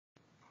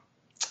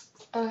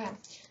Okay,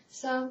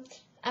 so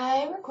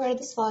I recorded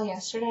this vlog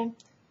yesterday,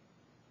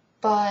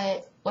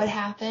 but what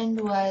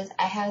happened was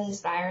I had this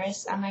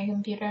virus on my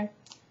computer,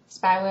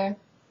 spyware,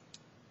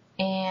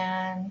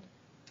 and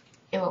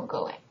it won't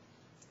go away.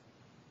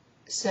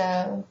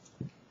 So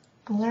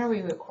I'm gonna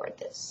re-record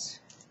this,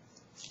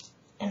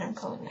 and I'm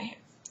combing my hair.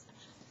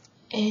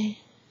 And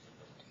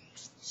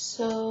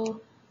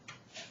so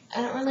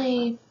I don't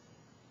really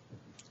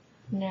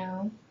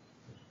know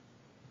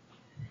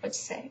what to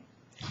say.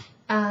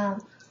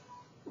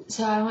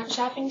 So I went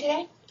shopping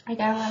today. I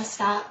got a lot of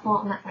stuff.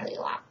 Well, not really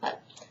a lot,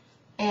 but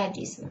I had a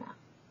decent amount.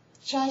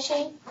 Shall I show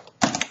you?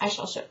 I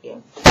shall show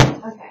you.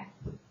 Okay.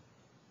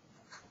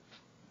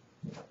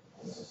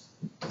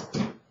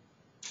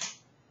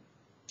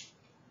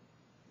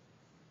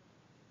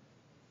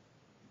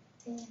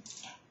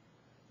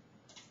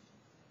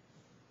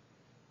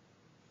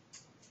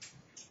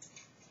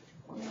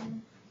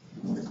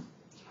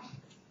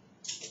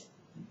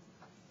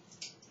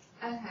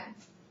 Okay.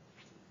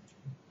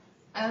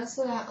 I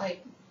also got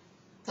like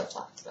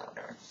flip-flops or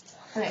whatever.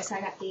 Okay, so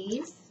I got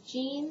these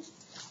jeans.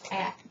 I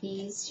got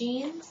these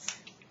jeans.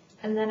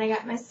 And then I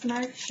got my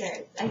Smurf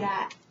shirts. I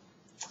got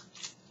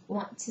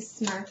Want to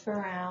Smurf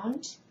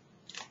Around.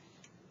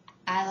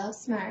 I Love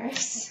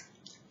Smurfs.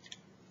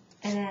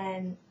 And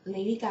then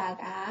Lady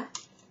Gaga.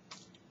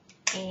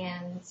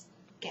 And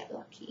Get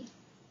Lucky.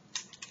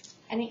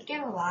 I didn't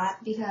get a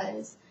lot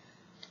because,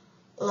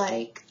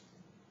 like,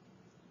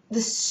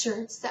 the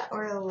shirts that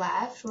were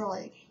left were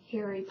like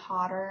Harry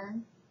Potter,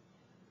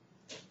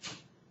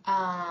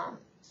 and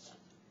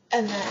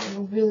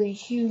then really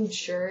huge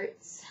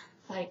shirts.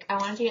 Like, I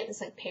wanted to get this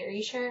like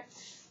Perry shirt,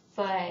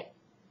 but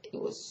it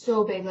was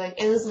so big.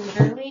 Like, it was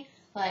literally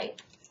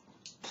like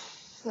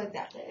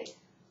that big.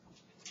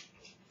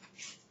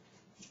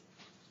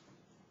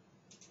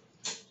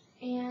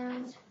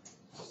 And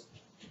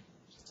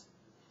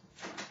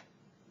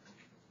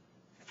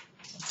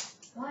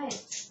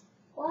what?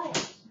 What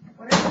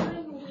are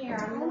you doing here?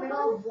 I'm in the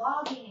middle of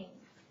vlogging.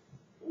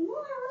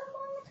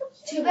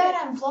 Too bad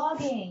I'm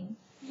vlogging.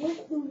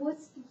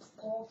 What's the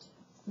vlog?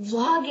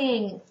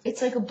 Vlogging.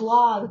 It's like a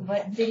blog,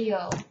 but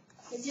video.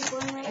 Is it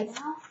going right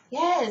now?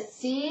 Yes,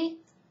 see?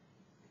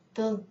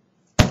 Go.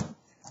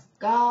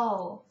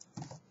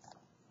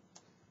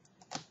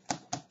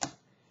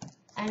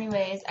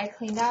 Anyways, I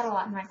cleaned out a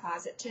lot in my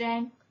closet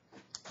today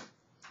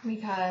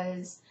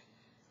because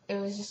it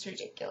was just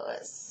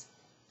ridiculous.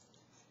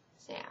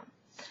 So yeah.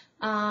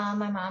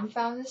 My mom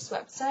found this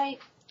website,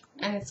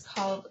 and it's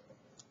called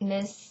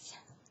Miss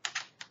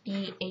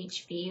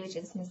BHB, which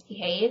is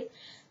Misbehave,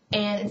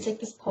 and it's like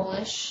this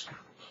Polish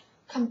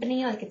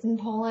company, like it's in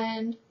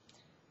Poland,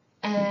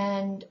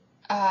 and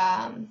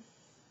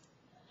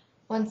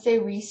once they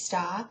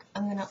restock,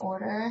 I'm gonna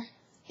order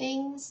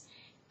things,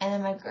 and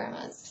then my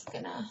grandma's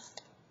gonna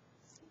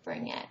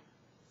bring it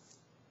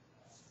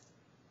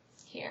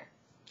here.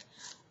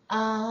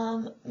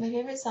 My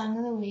favorite song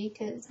of the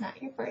week is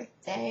Not Your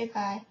Birthday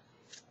by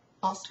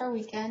All-Star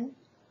Weekend.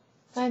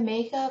 My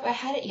makeup, I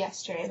had it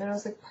yesterday, but it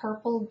was like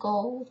purple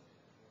gold,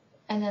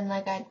 and then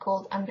like I had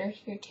gold under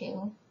here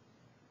too.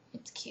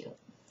 It's cute.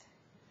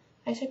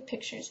 I took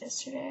pictures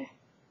yesterday.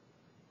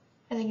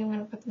 I think I'm going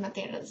to put them at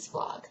the end of this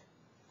vlog.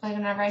 Like,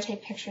 whenever I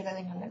take pictures, I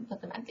think I'm going to put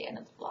them at the end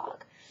of the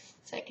vlog,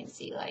 so I can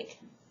see, like,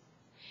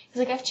 because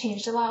like I've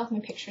changed a lot with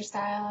my picture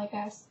style, I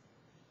guess.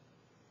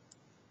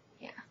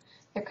 Yeah,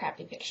 they're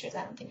crappy pictures.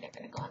 I don't think they're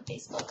going to go on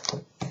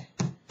Facebook.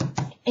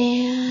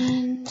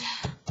 And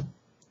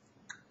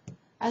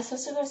I was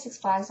supposed to go to Six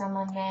Flags on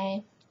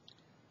Monday.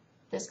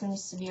 There's going to be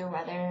severe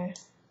weather,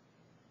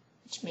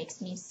 which makes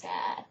me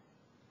sad.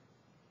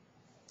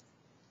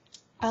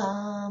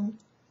 I've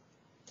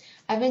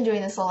been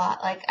doing this a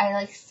lot. Like, I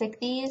like stick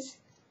these.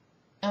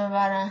 I'm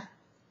about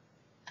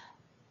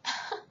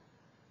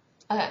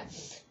to... Okay.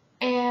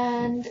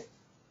 And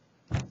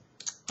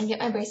I get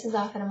my braces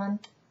off in a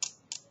month.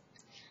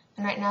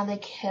 And right now they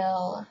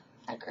kill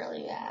like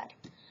really bad.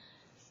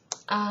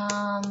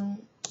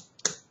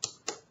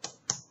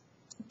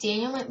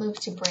 Daniel might move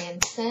to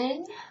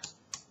Branson,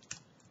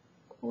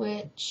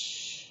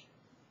 which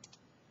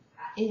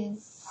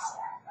is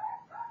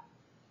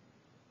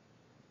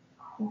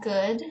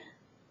good,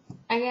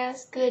 I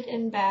guess. Good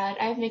and bad.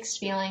 I have mixed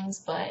feelings,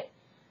 but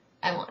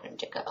I want him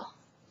to go.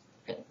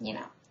 You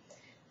know,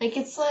 like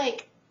it's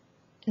like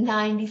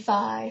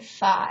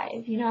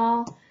 95-5, you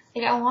know?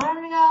 Like I want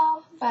him to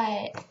go,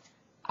 but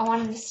I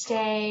want him to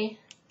stay.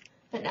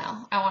 But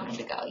no, I want him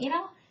to go, you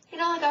know? You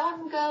know, like I want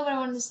him to go, but I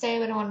want him to stay,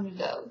 but I want him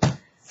to go.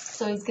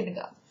 So he's gonna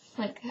go.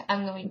 Like,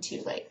 I'm going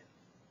to, like,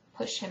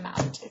 push him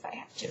out if I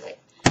have to. Like,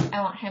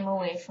 I want him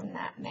away from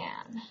that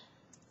man.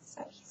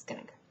 So he's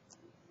gonna go.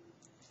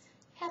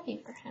 Happy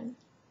for him.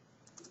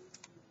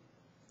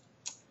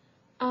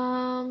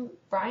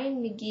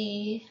 Brian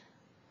McGee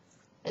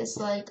is,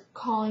 like,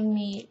 calling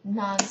me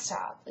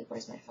nonstop. Like,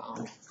 where's my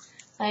phone?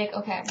 Like,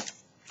 okay.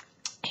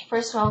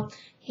 First of all,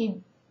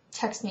 he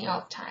texts me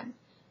all the time.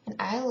 And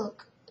I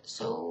look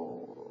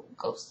so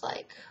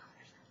ghost-like.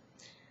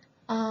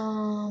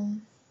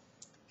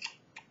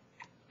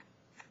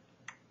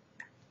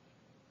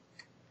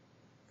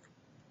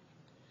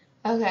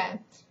 Okay.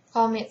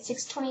 Called me at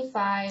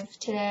 6:25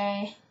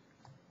 today.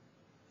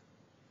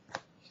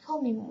 He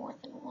called me more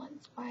than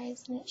once. Why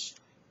isn't it showing?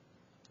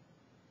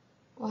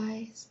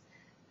 Why is...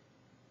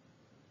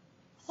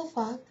 What the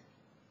fuck?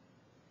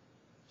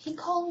 He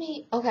called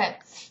me... Okay.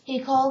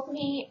 He called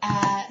me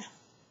at...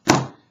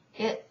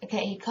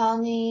 he called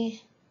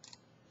me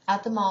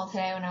at the mall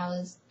today when I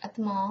was at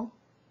the mall.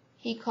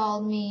 He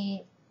called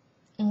me,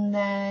 and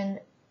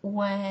then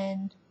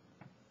when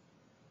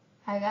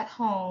I got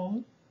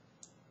home,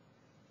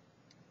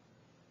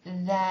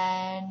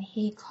 then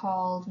he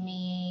called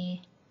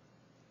me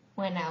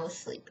when I was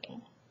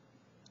sleeping.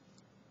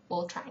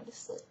 Well, trying to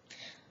sleep.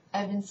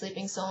 I've been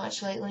sleeping so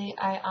much lately,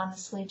 I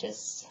honestly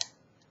just,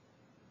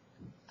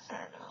 I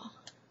don't know.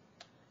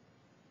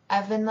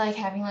 I've been like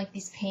having like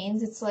these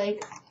pains. It's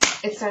like,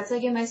 it starts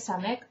like in my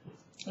stomach.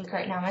 Like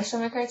right now my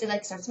stomach hurts. It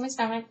like starts in my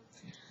stomach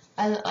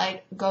and it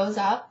like goes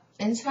up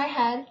into my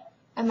head,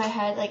 and my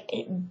head like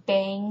it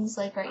bangs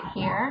like right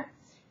here,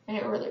 and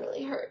it really,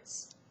 really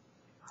hurts.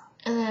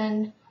 And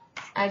then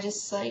I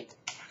just like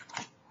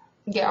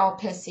get all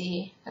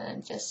pissy and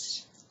then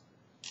just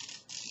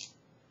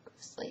go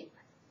to sleep.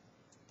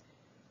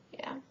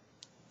 Yeah.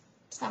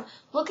 So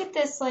look at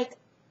this, like,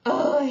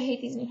 oh, I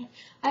hate these new hair.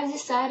 I've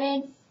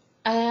decided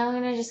I am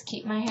gonna just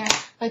keep my hair.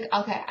 Like,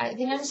 okay, I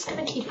think I'm just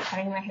gonna keep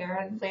cutting my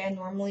hair the way I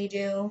normally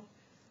do.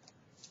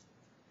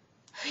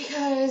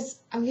 Because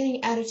I'm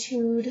getting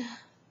attitude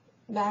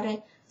about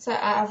it. So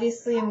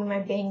obviously, I mean, my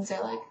bangs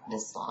are like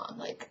this long.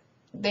 Like,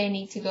 they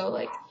need to go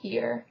like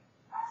here.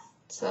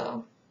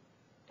 So,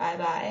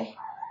 bye-bye.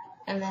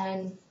 And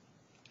then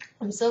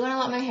I'm still gonna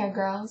let my hair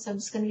grow. So I'm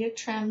just gonna get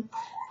trim.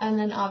 And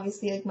then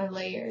obviously, like, my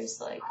layers,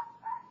 like,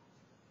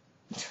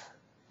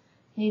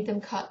 need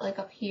them cut like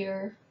up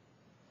here.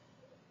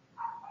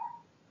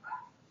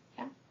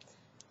 Yeah.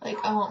 Like,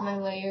 I want my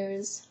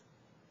layers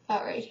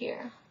about right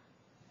here.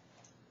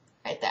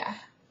 Right there.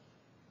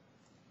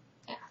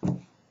 Yeah.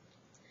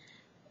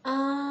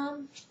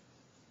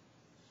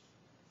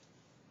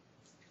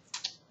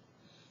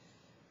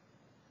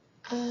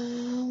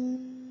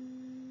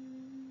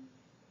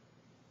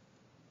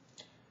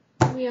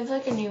 We have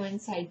like a new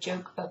inside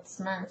joke about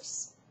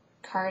Smurfs.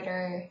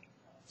 Carter,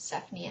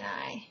 Stephanie, and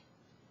I.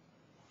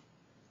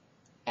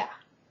 Yeah.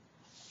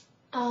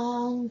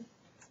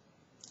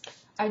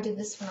 I did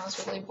this when I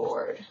was really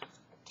bored.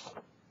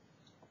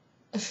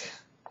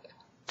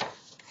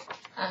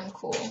 I'm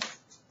cool.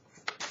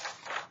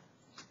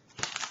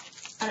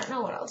 I don't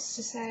know what else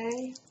to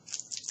say.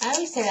 I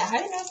always say that. How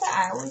do you know that?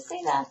 I always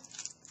say that.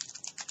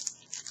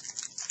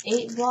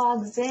 8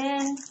 vlogs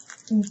in.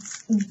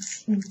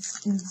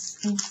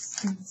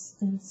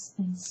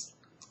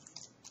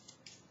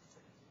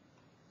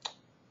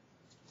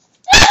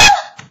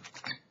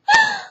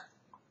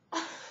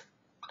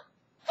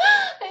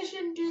 I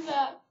shouldn't do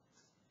that.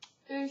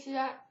 Did you see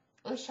that?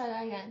 Let's try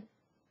that again.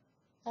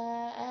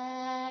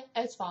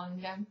 It's falling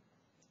again.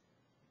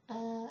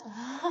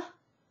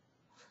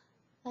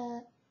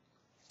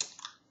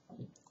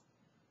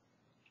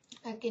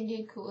 I can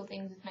do cool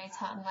things with my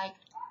tongue, like,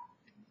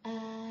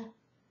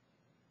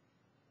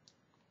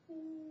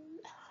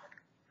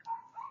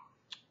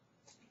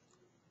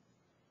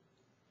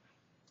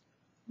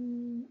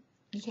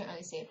 you can't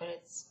really see it, but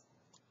it's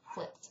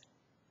flipped.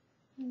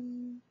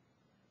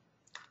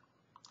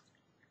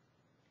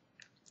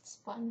 It's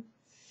fun.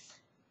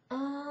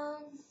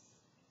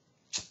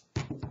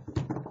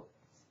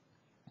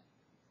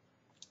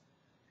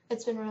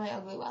 It's been really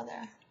ugly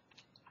weather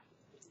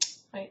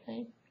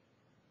lately.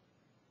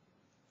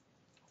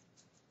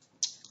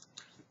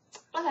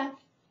 Okay,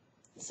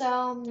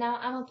 so now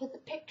I'm gonna put the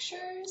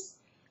pictures,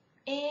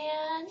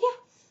 and yeah.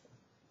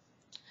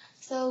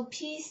 So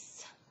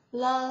peace,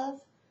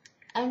 love,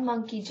 and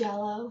monkey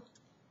jello.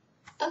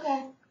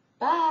 Okay,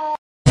 bye.